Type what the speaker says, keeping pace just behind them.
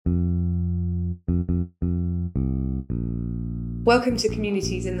Welcome to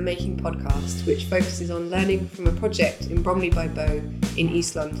Communities in the Making podcast, which focuses on learning from a project in Bromley by Bow in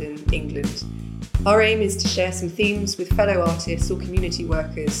East London, England. Our aim is to share some themes with fellow artists or community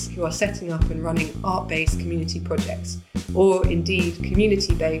workers who are setting up and running art-based community projects, or indeed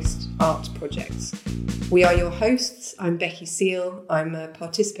community-based art projects. We are your hosts. I'm Becky Seal. I'm a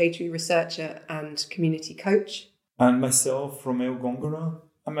participatory researcher and community coach. And myself, Romeo Gongora.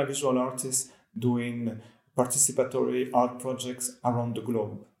 I'm a visual artist doing participatory art projects around the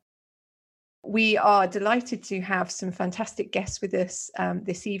globe. We are delighted to have some fantastic guests with us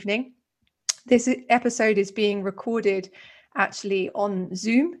this evening. This episode is being recorded actually on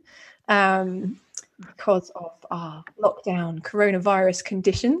Zoom because of our lockdown coronavirus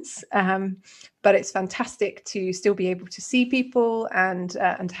conditions. But it's fantastic to still be able to see people and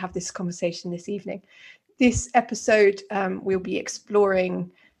to have this conversation this evening. This episode, we'll be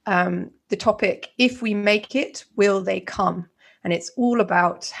exploring the topic, if we make it, will they come? And it's all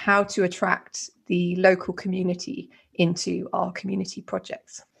about how to attract the local community into our community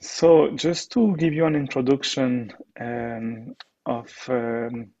projects. So just to give you an introduction of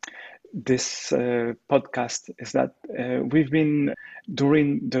this podcast is that we've been,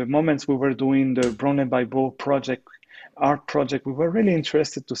 during the moments we were doing the Bromley by Bow art project, we were really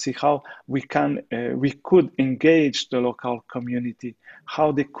interested to see how we could engage the local community, how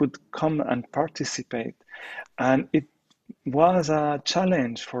they could come and participate. And it was a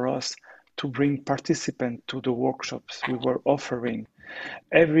challenge for us to bring participants to the workshops we were offering.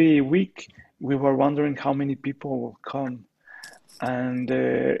 Every week we were wondering how many people will come, and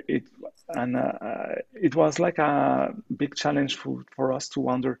it was like a big challenge for us to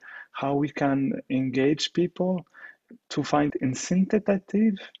wonder how we can engage people, to find incentive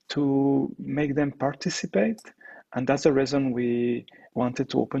to make them participate. And that's the reason we wanted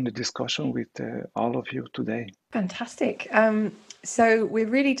to open the discussion with all of you today. Fantastic. So we're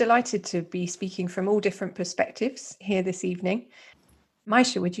really delighted to be speaking from all different perspectives here this evening.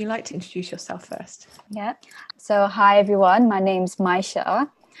 Maisha, would you like to introduce yourself first? Yeah. So hi, everyone. My name's Maisha.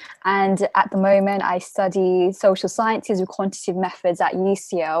 And at the moment, I study social sciences with quantitative methods at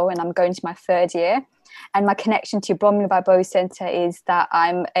UCL, and I'm going to my third year. And my connection to Bromley by Bow Centre is that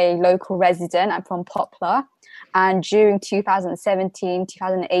I'm a local resident. I'm from Poplar. And during 2017,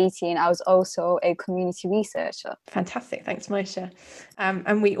 2018, I was also a community researcher. Fantastic. Thanks, Maisha.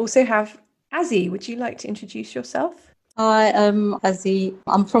 And we also have Azzy. Would you like to introduce yourself? Hi, I'm Azzy.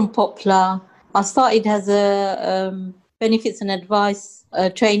 I'm from Poplar. I started as a benefits and advice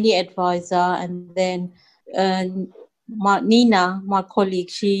trainee advisor, and then Nina, my colleague,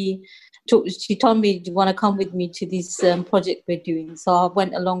 she told me, do you want to come with me to this project we're doing? So I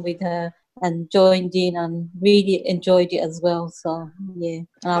went along with her and joined in and really enjoyed it as well. So yeah,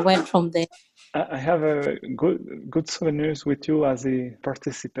 and I went from there. I have a good souvenirs with you as a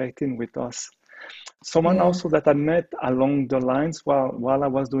participating with us. Someone also that I met along the lines while I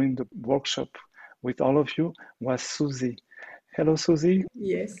was doing the workshop with all of you was Susie. Hello, Susie.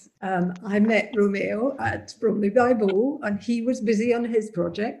 Yes, I met Romeo at Bromley by Bow, and he was busy on his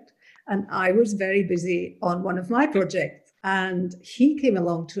project, and I was very busy on one of my projects. And he came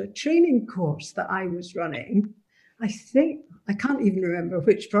along to a training course that I was running. I can't even remember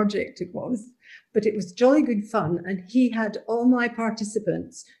which project it was, but it was jolly good fun. And he had all my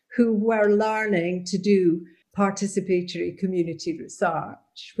participants who were learning to do participatory community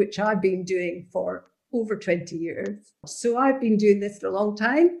research, which I've been doing for over 20 years. So I've been doing this for a long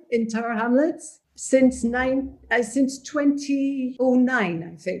time in Tower Hamlets. Since 2009,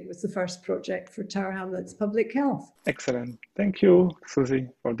 I think, was the first project for Tower Hamlets Public Health. Excellent. Thank you, Susie,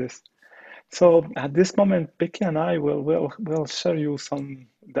 for this. So at this moment, Becky and I will share you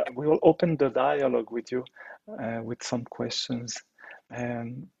we will open the dialogue with you with some questions.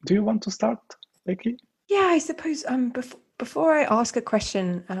 Do you want to start, Becky? Yeah, I suppose before I ask a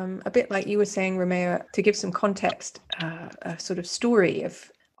question, a bit like you were saying, Romeo, to give some context, a sort of story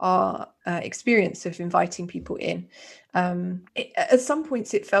of our experience of inviting people in. At some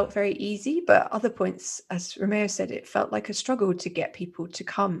points it felt very easy, but other points, as Romeo said, it felt like a struggle to get people to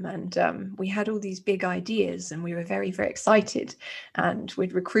come. And we had all these big ideas and we were very, very excited. And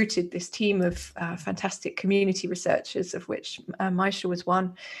we'd recruited this team of fantastic community researchers, of which Maisha was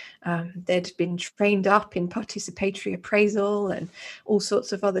one. They'd been trained up in participatory appraisal and all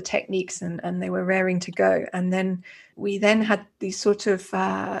sorts of other techniques, and they were raring to go. And then we had these sort of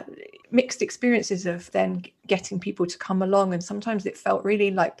mixed experiences of then getting people to come along, and sometimes it felt really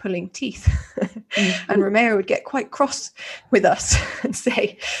like pulling teeth. And Romeo would get quite cross with us and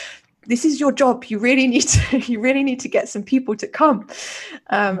say, this is your job. You really need to get some people to come.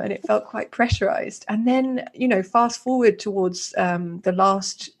 And it felt quite pressurized. And then, fast forward towards the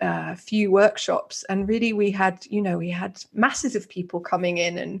last few workshops, and really we had masses of people coming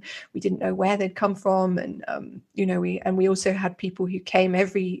in, and we didn't know where they'd come from. And, we also had people who came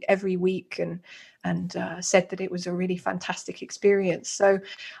every week and said that it was a really fantastic experience. So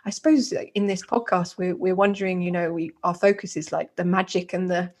I suppose in this podcast, we're wondering, our focus is like the magic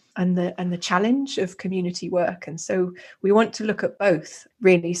and the challenge of community work. And so we want to look at both,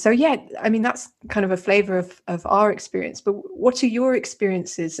 really. So yeah, I mean, that's kind of a flavor of our experience. But what are your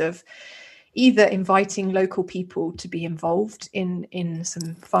experiences of either inviting local people to be involved in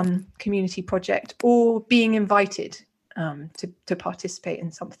some fun community project, or being invited to participate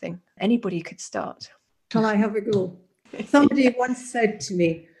in something? Anybody could start. Shall I have a go? Somebody once said to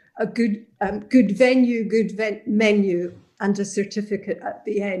me, a good venue, menu, and a certificate at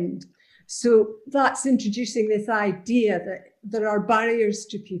the end. So that's introducing this idea that there are barriers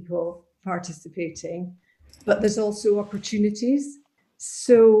to people participating, but there's also opportunities.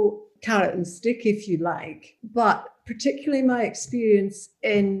 So carrot and stick, if you like. But particularly my experience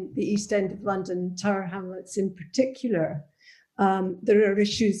in the East End of London, Tower Hamlets in particular, there are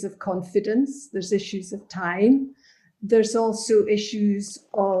issues of confidence, there's issues of time, there's also issues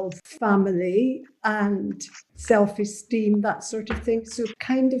of family and self-esteem, that sort of thing. So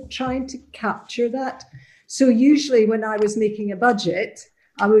kind of trying to capture that. So usually when I was making a budget,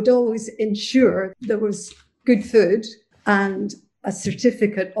 I would always ensure there was good food and a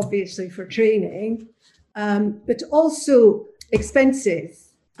certificate, obviously, for training, but also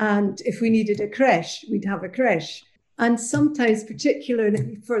expenses. And if we needed a creche, we'd have a creche. And sometimes,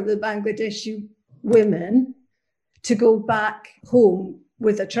 particularly for the Bangladeshi women, to go back home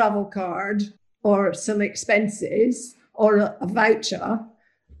with a travel card or some expenses or a voucher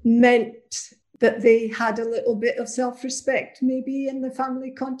meant that they had a little bit of self-respect, maybe in the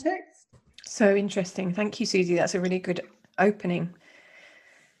family context. So interesting. Thank you, Susie. That's a really good opening.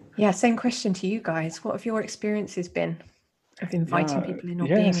 Yeah, same question to you guys. What have your experiences been of inviting people in, or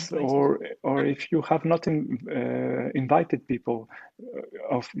being invited? or if you have not invited people,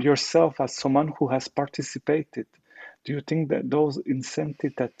 of yourself as someone who has participated, do you think that those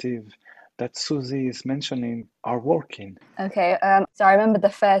incentives that Susie is mentioning are working? Okay, so I remember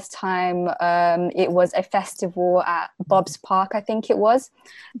the first time it was a festival at Bob's Park, I think it was.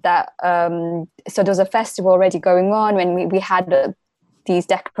 That so there was a festival already going on when we had these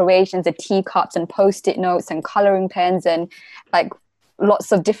decorations, the teacups and post-it notes and colouring pens and like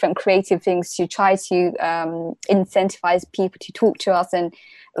lots of different creative things to try to incentivize people to talk to us and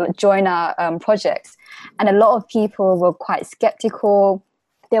join our projects. And a lot of people were quite skeptical.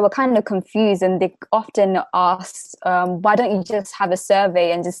 They were kind of confused, and they often asked, why don't you just have a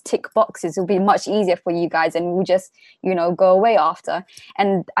survey and just tick boxes? It'll be much easier for you guys, and we'll just, go away after.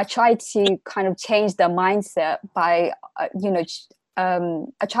 And I tried to kind of change the mindset by, I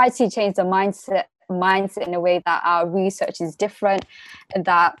tried to change the mindset in a way that our research is different,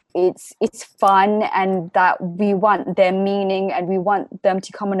 that it's fun, and that we want their meaning and we want them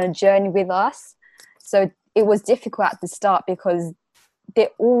to come on a journey with us. So it was difficult at the start because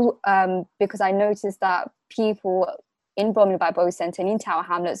because I noticed that people in Bromley by Bow Centre and in Tower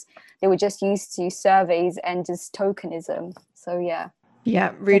Hamlets, they were just used to surveys and just tokenism. So yeah.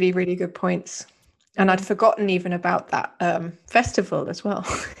 Yeah, really, really good points. And I'd forgotten even about that festival as well.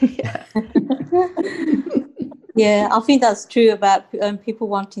 Yeah. Yeah, I think that's true about people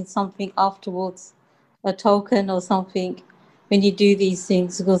wanting something afterwards, a token or something, when you do these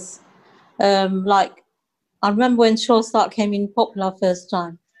things. Because, I remember when Sure Start came in Poplar first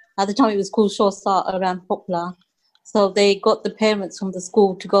time. At the time, it was called Sure Start around Poplar. So they got the parents from the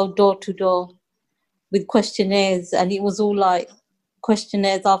school to go door to door with questionnaires, and it was all like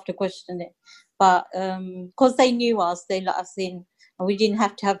questionnaires after questionnaire. But because they knew us, they let us in, and we didn't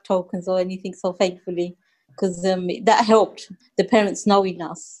have to have tokens or anything, so thankfully, because that helped the parents knowing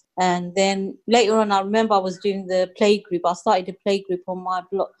us. And then later on, I remember I was doing the play group. I started a play group on my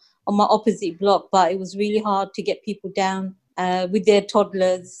block, on my opposite block, but it was really hard to get people down with their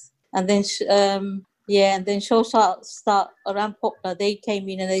toddlers. And then, and then Sure Start around Poplar, they came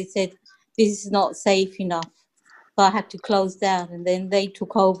in and they said, this is not safe enough. So I had to close down, and then they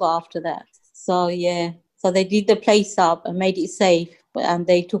took over after that. So, yeah, so they did the place up and made it safe, and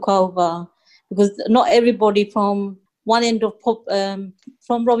they took over because not everybody from one end of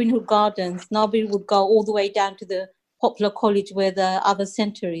from Robin Hood Gardens, nobody would go all the way down to the Poplar College where the other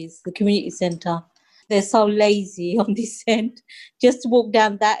centre is, the community centre. They're so lazy on this end, just to walk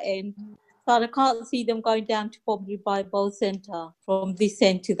down that end. So but I can't see them going down to Bromley Bible Centre from this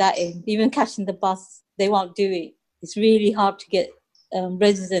end to that end. Even catching the bus, they won't do it. It's really hard to get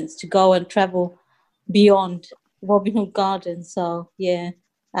residents to go and travel beyond Robin Hood Gardens. So, yeah.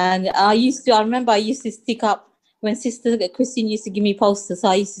 And I remember I used to stick up, when Sister Christine used to give me posters,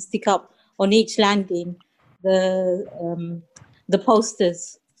 I used to stick up on each landing the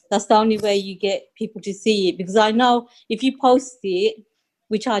posters. That's the only way you get people to see it, because I know if you post it,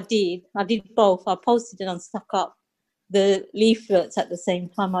 which I did both. I posted it and stuck up the leaflets at the same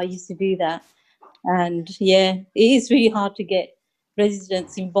time. I used to do that. And yeah, it is really hard to get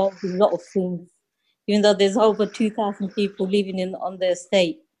residents involved in a lot of things. Even though there's over 2,000 people living on the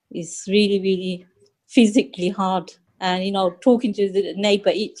estate, it's really, really physically hard. And, talking to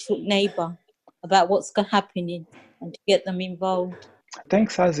each neighbour about what's happening and to get them involved.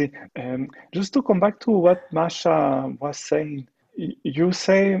 Thanks, Azi. Just to come back to what Masha was saying, you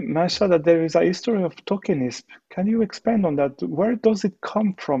say, Masha, that there is a history of tokenism. Can you expand on that? Where does it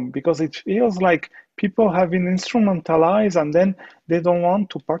come from? Because it feels like people have been instrumentalized and then they don't want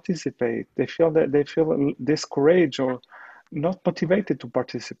to participate. They feel discouraged or not motivated to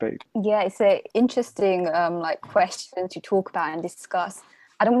participate. Yeah, it's an interesting question to talk about and discuss.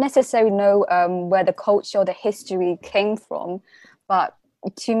 I don't necessarily know where the culture or the history came from, but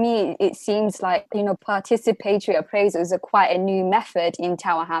to me, it seems like, participatory appraisals are quite a new method in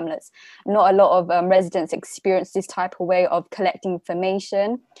Tower Hamlets. Not a lot of residents experience this type of way of collecting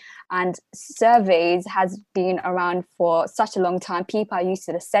information. And surveys has been around for such a long time. People are used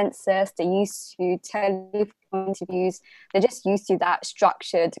to the census, they're used to telephone interviews, they're just used to that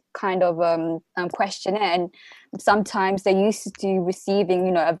structured kind of questionnaire. And sometimes they're used to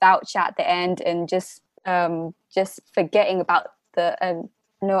receiving, a voucher at the end and just forgetting about the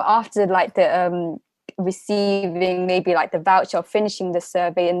after like the receiving maybe like the voucher or finishing the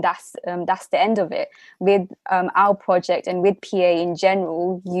survey, and that's the end of it. With our project and with PA in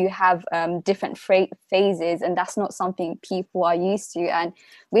general, you have different phases, and that's not something people are used to. And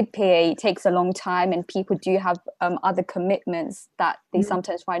with PA, it takes a long time, and people do have other commitments that they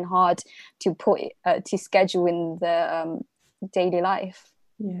sometimes find hard to put to schedule in the daily life.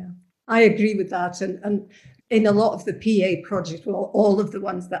 Yeah, I agree with that. And in a lot of the PA projects, well, all of the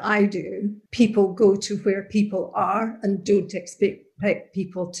ones that I do, people go to where people are and don't expect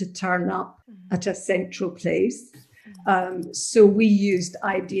people to turn up at a central place. So we used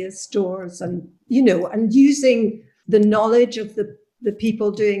idea stores and using the knowledge of the people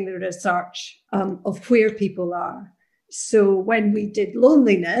doing the research of where people are. So when we did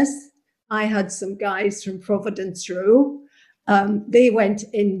loneliness, I had some guys from Providence Row. They went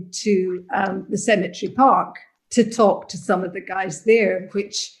into the cemetery park to talk to some of the guys there,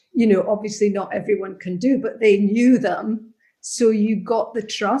 which, obviously not everyone can do, but they knew them. So you got the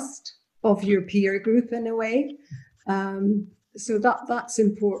trust of your peer group in a way. So that's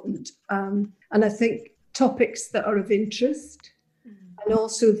important. And I think topics that are of interest, and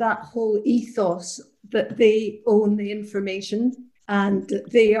also that whole ethos that they own the information and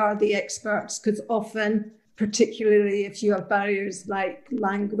they are the experts, because often, particularly if you have barriers like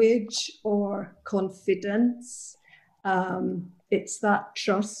language or confidence, it's that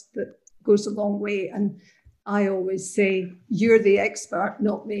trust that goes a long way. And I always say, you're the expert,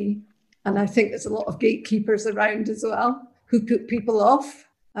 not me. And I think there's a lot of gatekeepers around as well who put people off.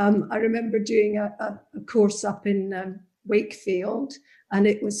 I remember doing a course up in Wakefield, and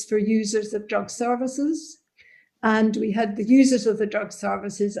it was for users of drug services. And we had the users of the drug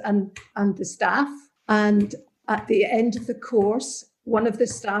services and the staff. And at the end of the course, one of the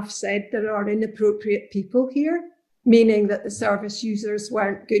staff said, there are inappropriate people here, meaning that the service users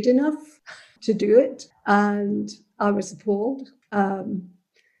weren't good enough to do it. And I was appalled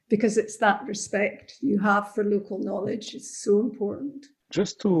because it's that respect you have for local knowledge is so important.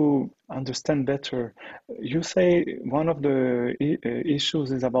 Just to understand better, you say one of the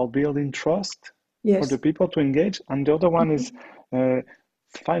issues is about building trust for the people to engage, and the other one is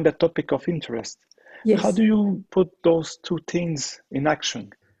find a topic of interest. Yes. How do you put those two things in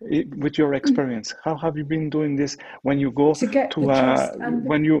action with your experience? How have you been doing this when you go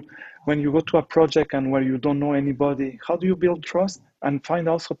when you go to a project and where you don't know anybody? How do you build trust and find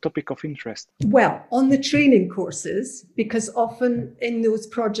also a topic of interest? Well, on the training courses, because often in those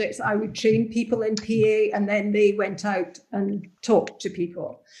projects I would train people in PA and then they went out and talked to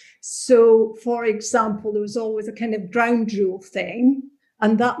people. So, for example, there was always a kind of ground rule thing.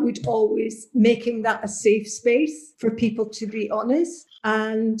 And that would always making that a safe space for people to be honest.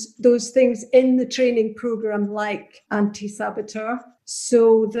 And those things in the training program, like anti-saboteur.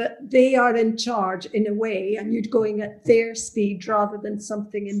 so that they are in charge in a way, and you're going at their speed rather than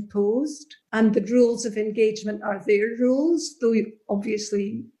something imposed. And the rules of engagement are their rules, though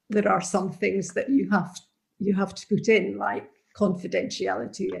obviously there are some things that you have to put in, like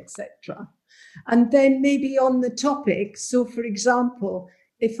confidentiality, etc. And then maybe on the topic, so for example,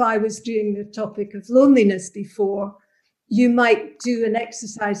 if I was doing the topic of loneliness before, you might do an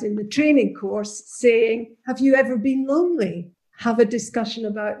exercise in the training course saying, have you ever been lonely? Have a discussion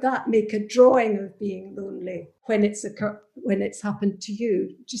about that. Make a drawing of being lonely when it's happened to you.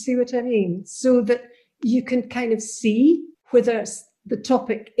 Do you see what I mean? So that you can kind of see whether the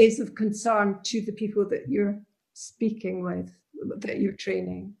topic is of concern to the people that you're speaking with, that you're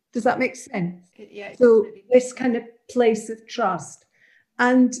training. Does that make sense? Yeah. So this kind of place of trust.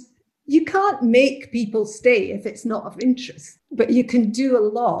 And you can't make people stay if it's not of interest, but you can do a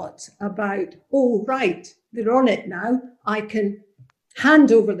lot about, oh, right, they're on it now. I can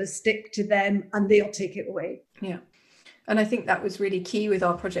hand over the stick to them and they'll take it away. Yeah. And I think that was really key with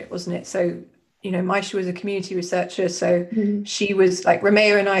our project, wasn't it? So, you know, Maisha was a community researcher. So she was like,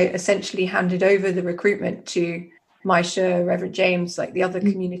 Romeo and I essentially handed over the recruitment to Maisha, Reverend James, like the other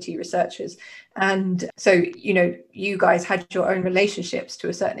community researchers. And so, you know, you guys had your own relationships to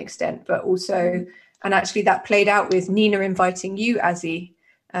a certain extent, but also, and actually that played out with Nina inviting you, Azzy.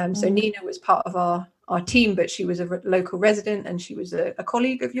 So Nina was part of our team, but she was a local resident and she was a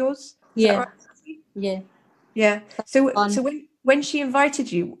colleague of yours. Is that right, Azzy? Yeah. So when she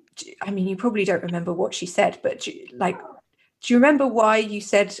invited you, I mean, you probably don't remember what she said, but do you remember why you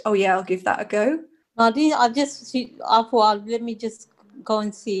said, oh yeah, I'll give that a go? No, I thought, let me just go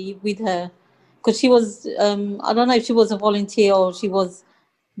and see with her, because she was, I don't know if she was a volunteer or she was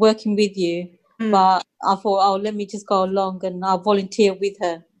working with you, but I thought, oh, let me just go along and I'll volunteer with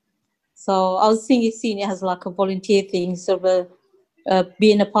her. So I was seeing it as like a volunteer thing, sort of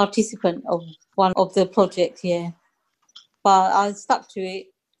being a participant of one of the projects, yeah. But I stuck to it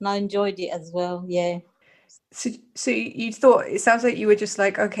and I enjoyed it as well, yeah. So you thought, it sounds like you were just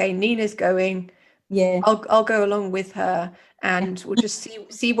like, okay, Nina's going. Yeah, I'll go along with her and we'll just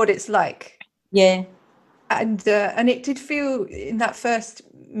see what it's like. Yeah. And it did feel in that first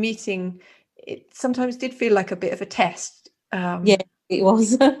meeting, it sometimes did feel like a bit of a test. Yeah, it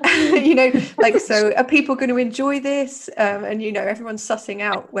was. You know, like, so are people going to enjoy this? And, you know, everyone's sussing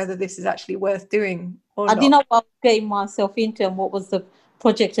out whether this is actually worth doing or not. I didn't know what I was getting myself into and what was the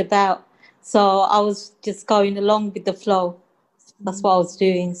project about. So I was just going along with the flow. That's what I was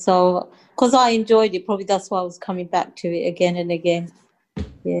doing. So, because I enjoyed it, probably that's why I was coming back to it again and again.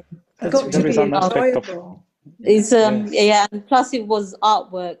 Yeah. It's got to be enjoyable. It's yeah, and plus it was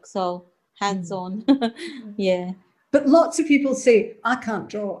artwork, so hands-on. Yeah. But lots of people say, I can't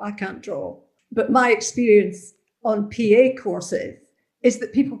draw. But my experience on PA courses is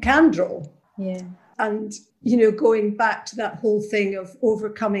that people can draw. Yeah. And, you know, going back to that whole thing of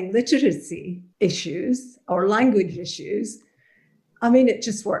overcoming literacy issues or language issues, I mean, it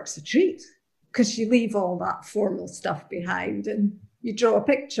just works a treat because you leave all that formal stuff behind and you draw a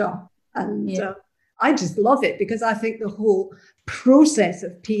picture. And I just love it because I think the whole process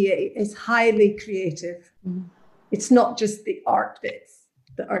of PA is highly creative. It's not just the art bits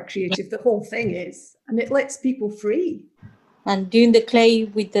that are creative, the whole thing is, and it lets people free. And doing the clay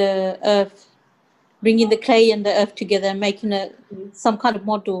with the earth, bringing the clay and the earth together and making some kind of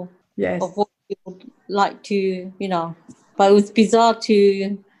model of what you would like to, you know. But it was bizarre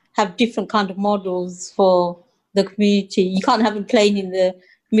to have different kind of models for the community. You can't have a plane in the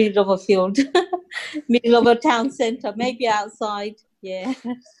middle of a field, middle of a town centre, maybe outside. Yeah.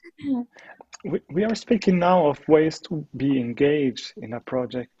 We are speaking now of ways to be engaged in a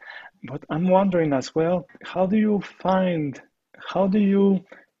project, but I'm wondering as well, how do you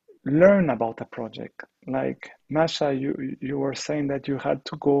learn about a project? Like Masha, you were saying that you had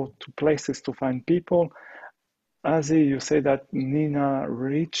to go to places to find people. Azzy, you say that Nina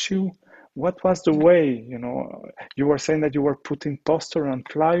reached you. What was the way, you know, you were saying that you were putting posters and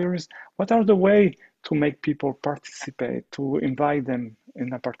flyers. What are the way to make people participate, to invite them in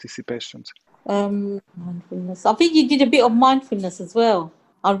the participations? Mindfulness. I think you did a bit of mindfulness as well.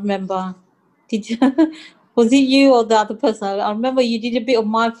 I remember. Did you? Was it you or the other person? I remember you did a bit of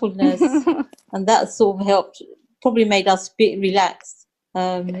mindfulness, and that sort of helped. Probably made us a bit relaxed.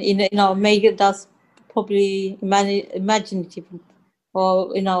 You know, made us probably imaginative,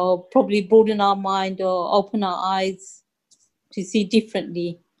 or you know, probably broaden our mind or open our eyes to see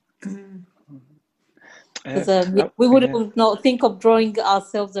differently. Because we would not think of drawing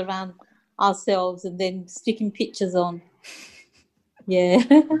ourselves around ourselves and then sticking pictures on. Yeah.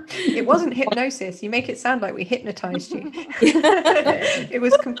 It wasn't hypnosis. You make it sound like we hypnotized you. It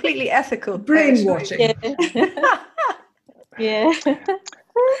was completely ethical. Brainwashing. Yeah.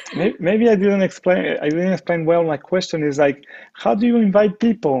 Maybe I didn't explain well. My question is like, how do you invite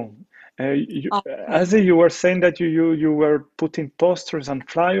people? As you were saying that you were putting posters and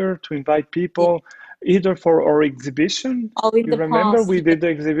flyer to invite people, either for our exhibition. Oh, in You the remember past, we did the I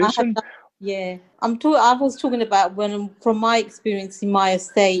had exhibition? done, yeah. I was talking about from my experience in my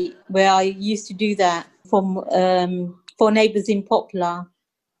estate, where I used to do that for neighbours in Poplar.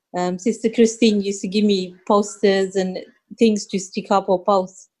 Sister Christine used to give me posters and things to stick up or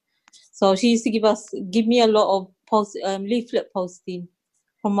post. So she used to give me a lot of leaflet posting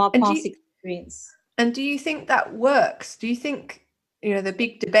from my past experience. And do you think that works? Do you think, the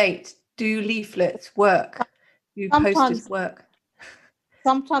big debate, do leaflets work? Do posters work?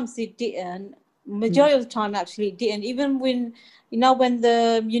 Sometimes it didn't. Majority of the time, actually, it didn't. Even when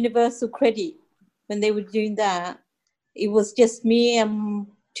the Universal Credit, when they were doing that, it was just me and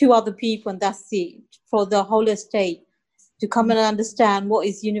 2 other people, and that's it, for the whole estate to come and understand what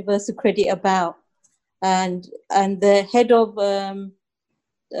is Universal Credit about. And the head of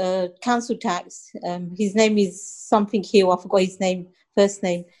council tax, his name is something Hill, I forgot his first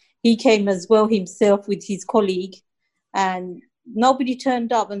name. He came as well himself with his colleague, and nobody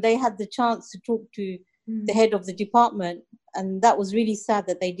turned up, and they had the chance to talk to the head of the department, and that was really sad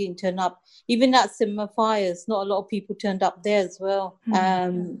that they didn't turn up. Even at St. Matthias, not a lot of people turned up there as well.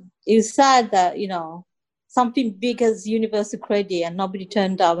 It was sad that something big as Universal Credit and nobody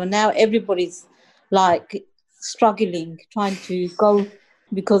turned up, and now everybody's like struggling, trying to go,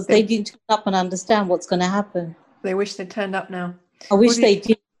 because they didn't turn up and understand what's going to happen. They wish they turned up now. I wish they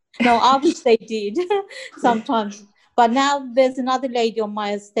did. No, I wish they did sometimes. But now there's another lady on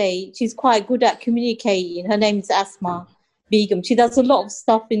my estate. She's quite good at communicating. Her name is Asma Begum. She does a lot of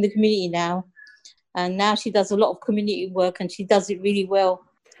stuff in the community now. And now she does a lot of community work, and she does it really well.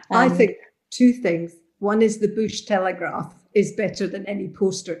 I think 2 things. One is the Bush Telegraph is better than any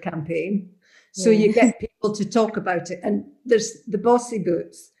poster campaign. So you get people to talk about it. And there's the Bossy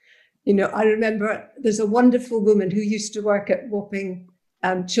Boots. I remember there's a wonderful woman who used to work at Wapping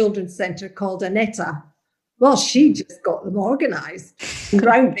Children's Centre called Anetta. Well, she just got them organised, and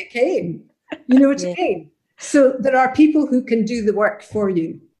round they came. You know what I mean? So there are people who can do the work for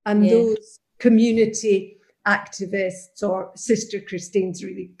you. And those community activists, or Sister Christine's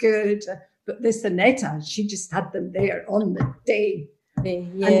really good, but this Anetta, she just had them there on the day.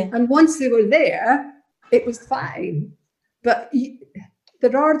 And once they were there, it was fine. But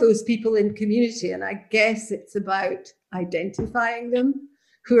there are those people in community, and I guess it's about identifying them,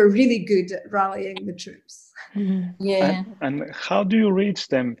 who are really good at rallying the troops. And how do you reach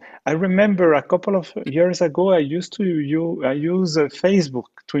them? I remember a couple of years ago, I used to use Facebook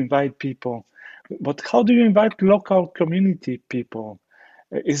to invite people. But how do you invite local community people?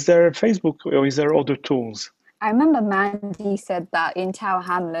 Is there Facebook, or is there other tools? I remember Mandy said that in Tower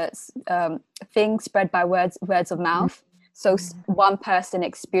Hamlets, things spread by words of mouth. So one person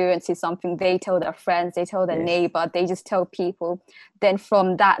experiences something, they tell their friends, they tell their neighbor, they just tell people. Then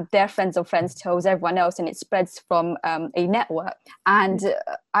from that, their friends of friends tells everyone else, and it spreads from a network. And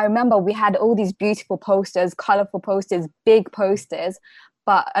I remember we had all these beautiful posters, colorful posters, big posters.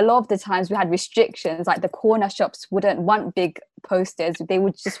 But a lot of the times we had restrictions, like the corner shops wouldn't want big posters. They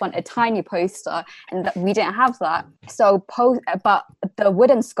would just want a tiny poster, and we didn't have that. So, but the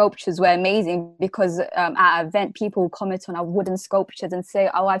wooden sculptures were amazing, because at an event, people would comment on our wooden sculptures and say,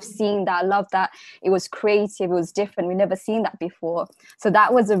 oh, I've seen that, I love that. It was creative, it was different. We've never seen that before. So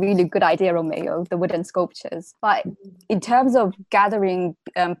that was a really good idea, Romeo, the wooden sculptures. But in terms of gathering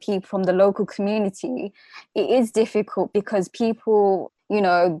people from the local community, it is difficult, because people,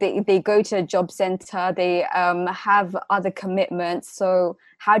 they go to a job center, they have other commitments. So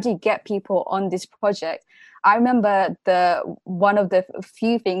how do you get people on this project? I remember one of the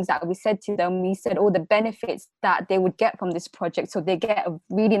few things that we said to them, we said all the benefits that they would get from this project. So they get a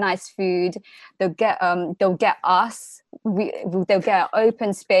really nice food, they'll get us, they'll get an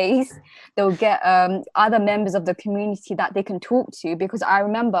open space, they'll get other members of the community that they can talk to. Because I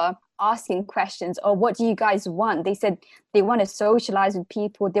remember asking questions, or what do you guys want? They said they want to socialize with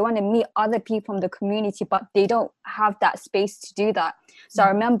people, they want to meet other people from the community, but they don't have that space to do that. So I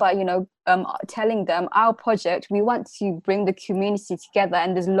remember, telling them our project, we want to bring the community together,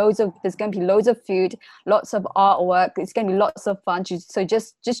 and there's going to be loads of food, lots of artwork, it's going to be lots of fun. So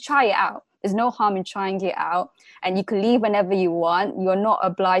just try it out. There's no harm in trying it out, and you can leave whenever you want. You're not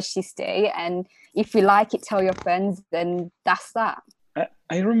obliged to stay, and if you like it, tell your friends, then that's that.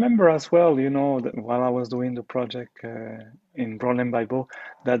 I remember as well, that while I was doing the project in Bronnen by Bo,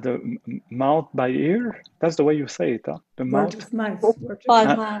 that the mouth by ear, that's the way you say it, huh? The Word mouth, of mouth. Word of By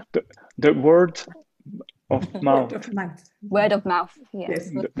mouth. mouth. the word of Word mouth. of mouth. Word of mouth. Yes.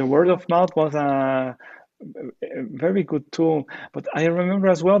 Yes. The word of mouth was a very good tool, but I remember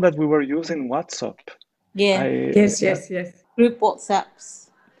as well that we were using WhatsApp. Yeah. Yes, yes, yes. Group WhatsApps.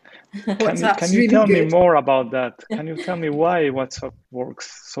 WhatsApp's Can you really tell me good. more about that? Can you tell me why WhatsApp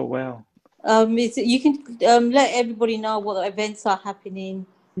works so well? You can let everybody know what events are happening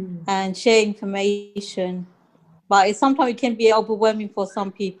and share information. But sometimes it can be overwhelming for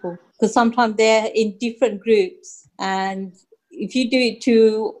some people because sometimes they're in different groups. And if you do it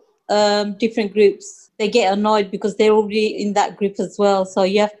to different groups, they get annoyed because they're already in that group as well. So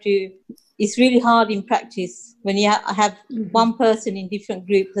you have to, it's really hard in practice when you have one person in different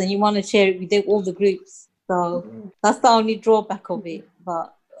groups and you want to share it with all the groups. So that's the only drawback of it.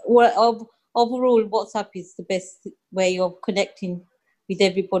 But overall, WhatsApp is the best way of connecting with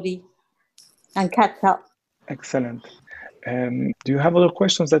everybody and catch up. Excellent. Do you have other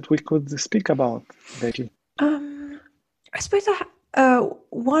questions that we could speak about, Becky? I suppose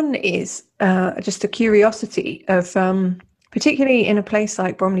one is just a curiosity of, particularly in a place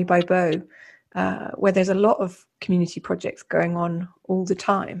like Bromley by Bow, where there's a lot of community projects going on all the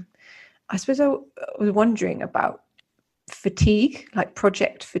time. I suppose I was wondering about fatigue, like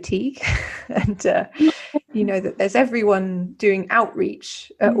project fatigue, and that there's everyone doing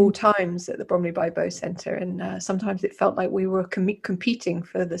outreach at all times at the Bromley by Bow Centre, and sometimes it felt like we were competing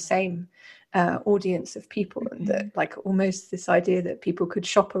for the same audience of people, and that like almost this idea that people could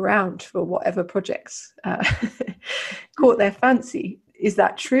shop around for whatever projects caught their fancy. Is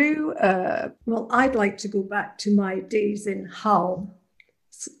that true? Well, I'd like to go back to my days in Hull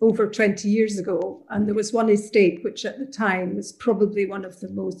over 20 years ago, and there was one estate which at the time was probably one of the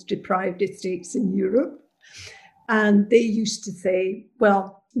most deprived estates in Europe, and they used to say,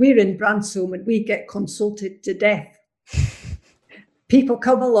 well, we're in Bransholm and we get consulted to death. People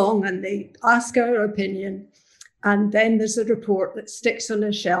come along and they ask our opinion, and then there's a report that sticks on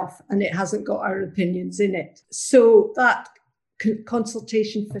a shelf and it hasn't got our opinions in it. So that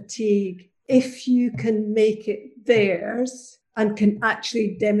consultation fatigue, if you can make it theirs and can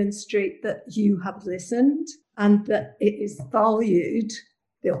actually demonstrate that you have listened and that it is valued,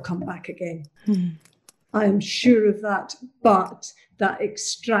 they'll come back again. I am sure of that. But that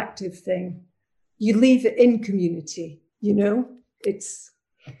extractive thing, you leave it in community,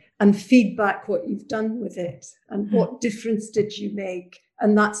 and feedback what you've done with it and what difference did you make.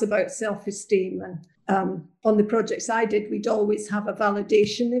 And that's about self-esteem. And on the projects I did, we'd always have a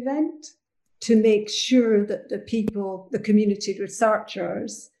validation event to make sure that the people, the community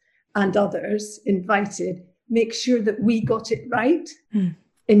researchers and others invited, make sure that we got it right.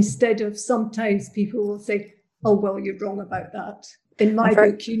 Instead of sometimes people will say, oh, well, you're wrong about that. In my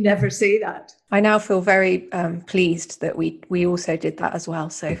book, you never say that. I now feel very pleased that we also did that as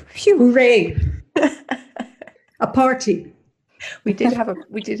well. So, phew. Hooray! A party. We did have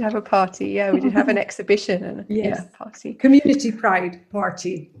a party. Yeah, we did have an exhibition and a party. Community pride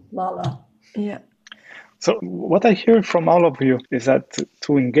party, Lala. Yeah. So what I hear from all of you is that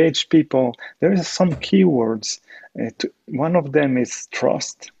to engage people, there are some keywords. One of them is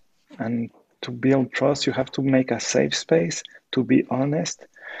trust. And to build trust, you have to make a safe space, to be honest,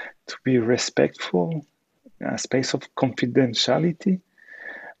 to be respectful, a space of confidentiality.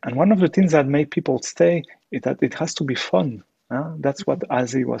 And one of the things that make people stay is that it has to be fun. That's what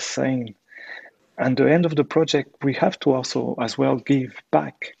Azi was saying. And the end of the project, we have to also as well give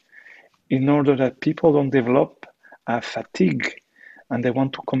back in order that people don't develop a fatigue and they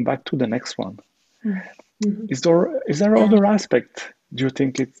want to come back to the next one. Is there other aspect do you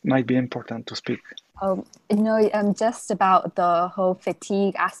think it might be important to speak? Just about the whole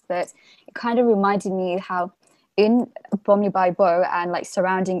fatigue aspect, it kind of reminded me how in Bromley by Bow and like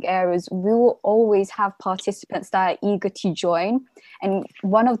surrounding areas, we will always have participants that are eager to join. And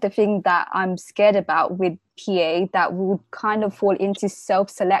one of the things that I'm scared about with PA, that we would kind of fall into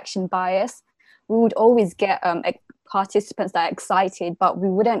self-selection bias. We would always get participants that are excited, but we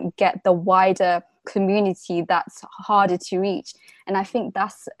wouldn't get the wider community that's harder to reach. And I think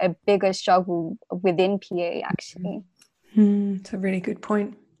that's a bigger struggle within PA, actually. It's a really good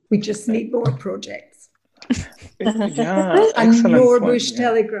point. We just need more projects. And more point, Bush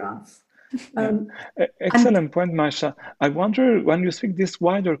Telegraph. Excellent point, Masha. I wonder, when you speak this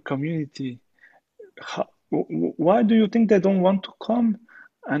wider community, why do you think they don't want to come?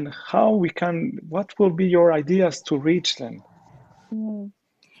 And what will be your ideas to reach them?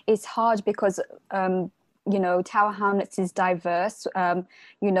 It's hard because Tower Hamlets is diverse.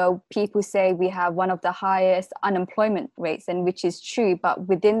 People say we have one of the highest unemployment rates, and which is true. But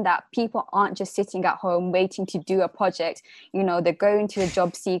within that, people aren't just sitting at home waiting to do a project. They're going to the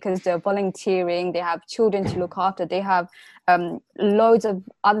job seekers, they're volunteering, they have children to look after, they have loads of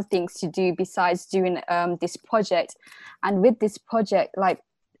other things to do besides doing this project. And with this project, the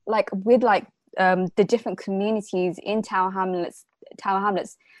different communities in Tower Hamlets,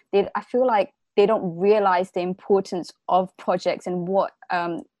 I feel like they don't realize the importance of projects and what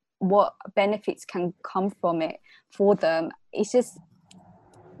benefits can come from it for them. It's just,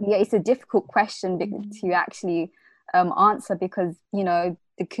 it's a difficult question to actually answer, because the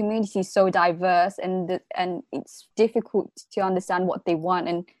community is so diverse, and it's difficult to understand what they want.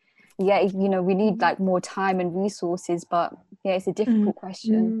 And we need more time and resources, but it's a difficult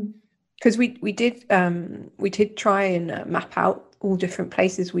question. Because we did try and map out all different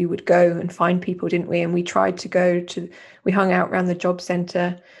places we would go and find people, didn't we? And we tried to we hung out around the job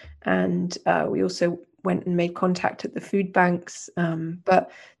centre, and we also went and made contact at the food banks.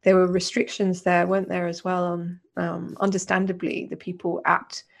 But there were restrictions there, weren't there, as well, on understandably, the people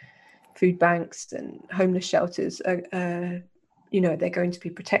at food banks and homeless shelters they're going to be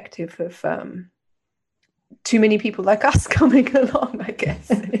protective of too many people like us coming along, I guess.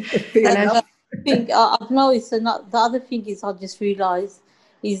 I've noticed, and the other thing is, I just realised,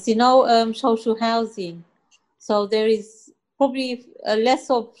 is social housing. So there is probably less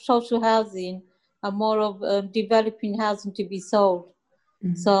of social housing and more of developing housing to be sold.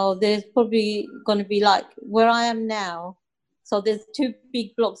 So there's probably going to be like where I am now. So there's 2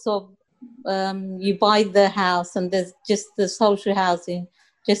 big blocks of you buy the house, and there's just the social housing.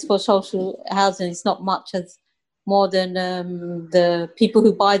 Just for social housing, it's not much as more than the people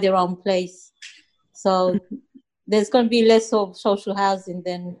who buy their own place. So there's going to be less of social housing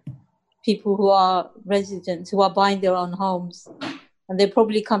than people who are residents, who are buying their own homes. And they're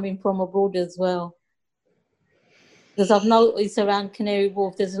probably coming from abroad as well. Because I've noticed around Canary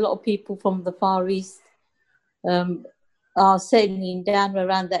Wharf, there's a lot of people from the Far East are settling down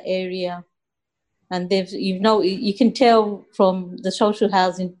around that area. And you can tell from the social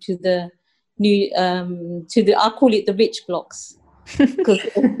housing to the new, I call it the rich blocks. Do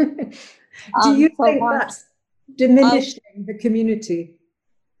you think that's diminishing the community?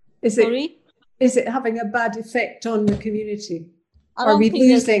 Is it having a bad effect on the community? Are we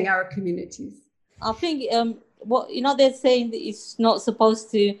losing our communities? I think they're saying that it's not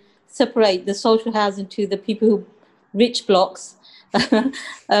supposed to separate the social housing to the people who rich blocks. They're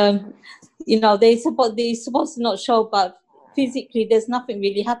supposed to not show, but physically there's nothing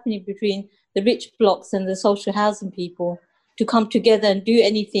really happening between the rich blocks and the social housing people to come together and do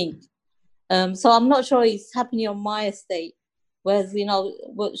anything. So I'm not sure it's happening on my estate. Whereas,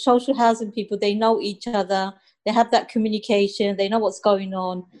 social housing people, they know each other, they have that communication, they know what's going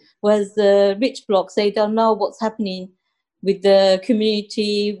on. Whereas the rich blocks, they don't know what's happening with the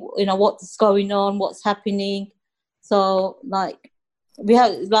community, what's going on, what's happening. So, we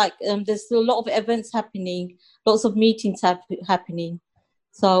have there's a lot of events happening, lots of meetings happening.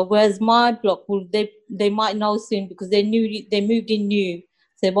 So whereas my block, they might know soon because they moved in new.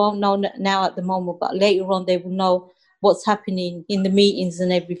 So they won't know now at the moment, but later on they will know what's happening in the meetings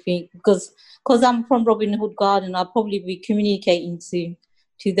and everything. Because I'm from Robin Hood Garden, I'll probably be communicating to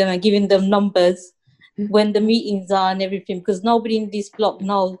them and giving them numbers when the meetings are and everything, because nobody in this block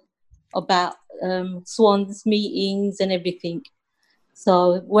knows about Swan's meetings and everything.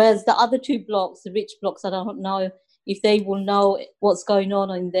 So whereas the other 2 blocks, the rich blocks, I don't know if they will know what's going on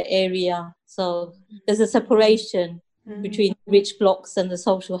in the area. So there's a separation between rich blocks and the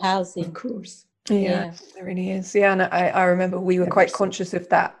social housing. Of course. Yeah, there really is. Yeah, and I remember we were quite conscious of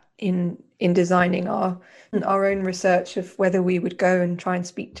that in designing our own research of whether we would go and try and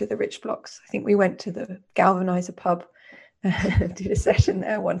speak to the rich blocks. I think we went to the Galvanizer pub, did a session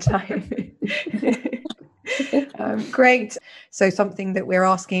there one time. Great. So something that we're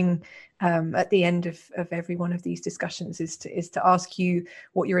asking at the end of every one of these discussions is to ask you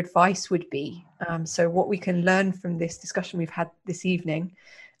what your advice would be. So what we can learn from this discussion we've had this evening,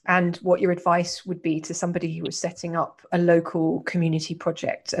 and what your advice would be to somebody who was setting up a local community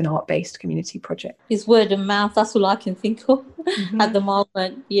project, an art-based community project. It's word of mouth. That's all I can think of at the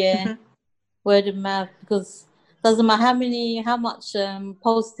moment. Yeah, word of mouth, because it doesn't matter how much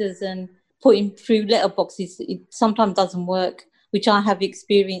posters and putting through letterboxes, it sometimes doesn't work, which I have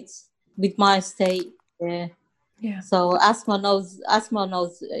experienced with my estate. Yeah. So Asma knows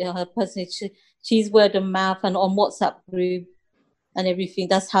her personally. She's word of mouth and on WhatsApp group and everything.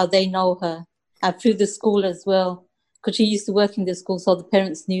 That's how they know her, and through the school as well, because she used to work in the school, so the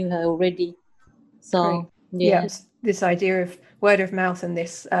parents knew her already. So Yes, this idea of word of mouth and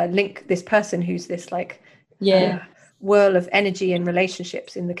this link, this person who's this like whirl of energy and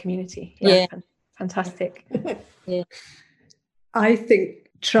relationships in the community. Fantastic. I think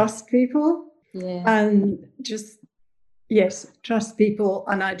trust people and just trust people,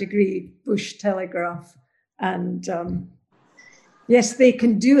 and I'd agree, Bush Telegraph, and yes, they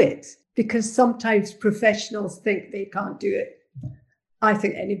can do it, because sometimes professionals think they can't do it. I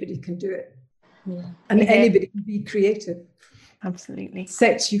think anybody can do it. And anybody can be creative. Absolutely.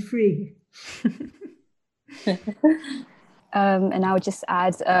 Sets you free. And I would just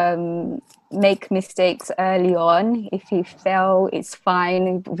add, make mistakes early on. If you fail, it's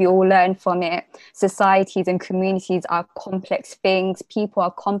fine. We all learn from it. Societies and communities are complex things. People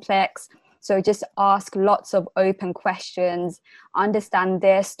are complex. So just ask lots of open questions, understand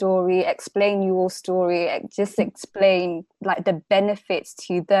their story, explain your story, just explain like the benefits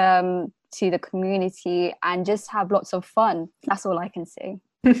to them, to the community, and just have lots of fun. That's all I can say.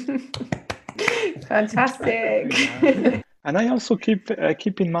 Fantastic. And I also keep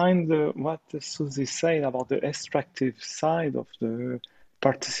in mind what Susie said about the extractive side of the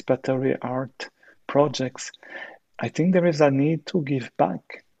participatory art projects. I think there is a need to give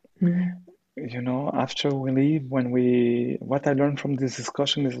back. You know, after we leave, what I learned from this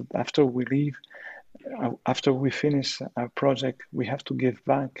discussion is that after we leave, after we finish a project, we have to give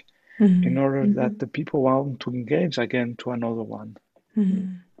back in order that the people want to engage again to another one.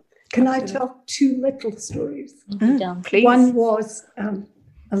 Can I tell two little stories? Please. One was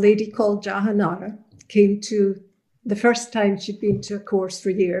a lady called Jahanara came to, the first time she'd been to a course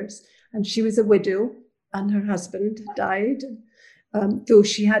for years, and she was a widow and her husband died. Though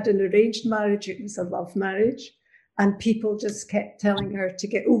she had an arranged marriage, it was a love marriage, and people just kept telling her to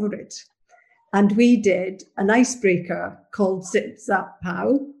get over it. And we did an icebreaker called Zip Zap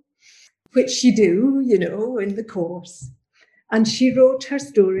Pow, which you do, you know, in the course. And she wrote her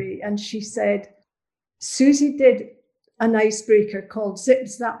story and she said, Susie did an icebreaker called Zip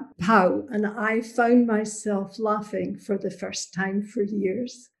Zap Pow, and I found myself laughing for the first time for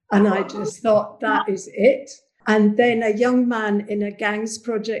years. And I just thought, that is it. And then a young man in a gangs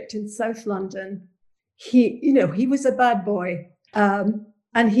project in South London, he was a bad boy,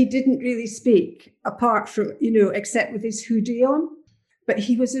 and he didn't really speak apart from, except with his hoodie on, but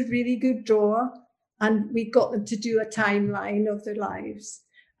he was a really good drawer, and we got them to do a timeline of their lives,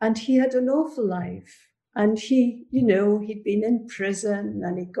 and he had an awful life, and he'd been in prison,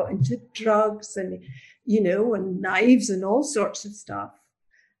 and he got into drugs and, and knives and all sorts of stuff.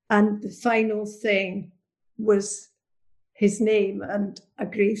 And the final thing was his name and a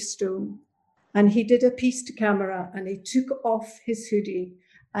gravestone. And he did a piece to camera and he took off his hoodie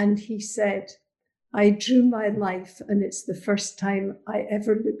and he said, I drew my life and it's the first time I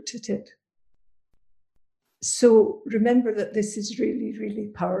ever looked at it. So remember that this is really, really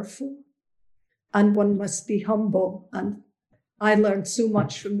powerful and one must be humble. And I learned so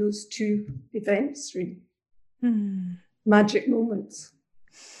much from those two events, really. Magic moments.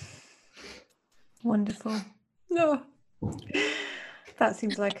 Wonderful. No, that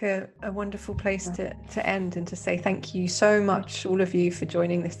seems like a wonderful place to end and to say thank you so much, all of you, for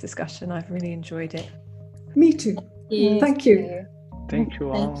joining this discussion. I've really enjoyed it. Me too. Thank you. Thank you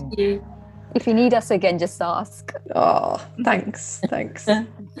all. Thank you. If you need us again, just ask. Oh, thanks.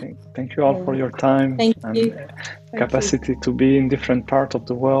 Thank you all for your time and capacity to be in different parts of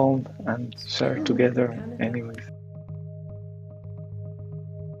the world and share together anyways.